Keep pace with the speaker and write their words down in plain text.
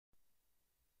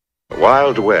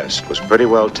Wild West was pretty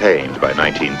well tamed by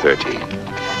 1913.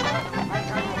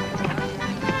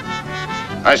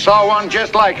 I saw one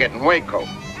just like it in Waco.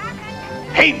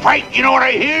 Hey, Pike, you know what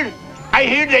I hear? I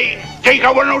hear they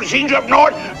got one of those things up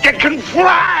north that can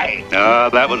fly.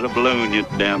 That was a balloon, you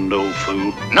damned old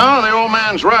fool. No, the old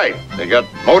man's right. They got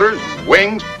motors,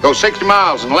 wings, go 60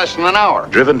 miles in less than an hour.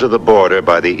 Driven to the border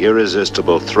by the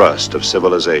irresistible thrust of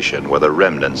civilization were the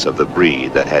remnants of the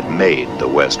breed that had made the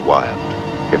West wild.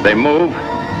 If they move,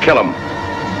 kill them.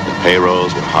 The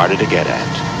payrolls were harder to get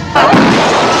at.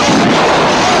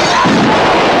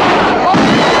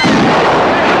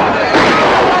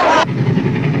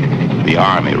 The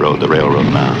Army rode the railroad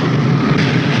now.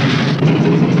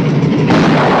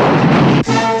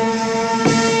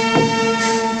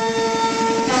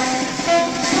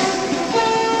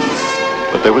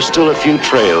 But there were still a few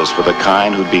trails for the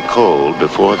kind who'd be cold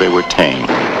before they were tamed.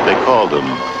 They called them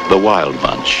the Wild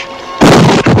Bunch.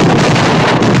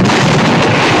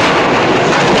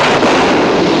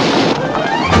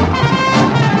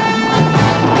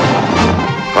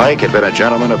 Pike had been a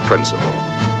gentleman of principle.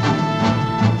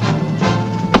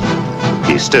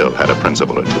 He still had a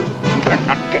principle or two. We're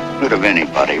not getting rid of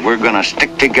anybody. We're gonna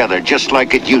stick together just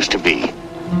like it used to be.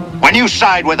 When you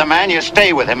side with a man, you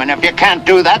stay with him, and if you can't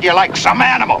do that, you're like some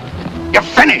animal. You're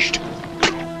finished.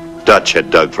 Dutch had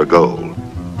dug for gold.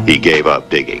 He gave up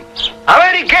digging. How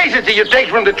many cases did you take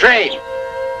from the train?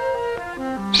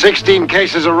 16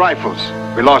 cases of rifles.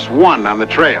 We lost one on the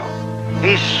trail.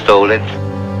 He stole it.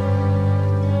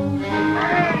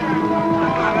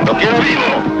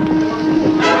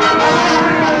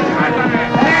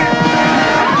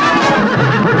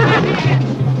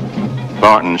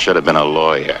 Thornton should have been a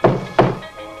lawyer.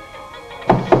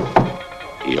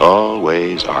 He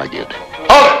always argued.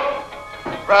 Hold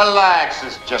it! Relax,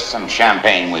 it's just some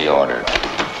champagne we ordered.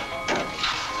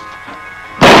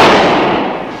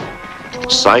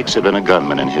 Sykes had been a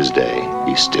gunman in his day.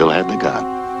 He still had the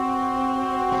gun.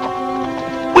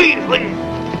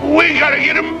 We gotta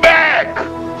get him back!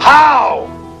 How?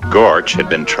 Gorch had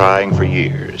been trying for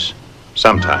years.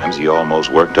 Sometimes he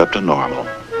almost worked up to normal.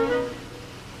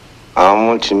 I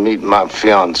want you to meet my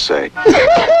fiancée.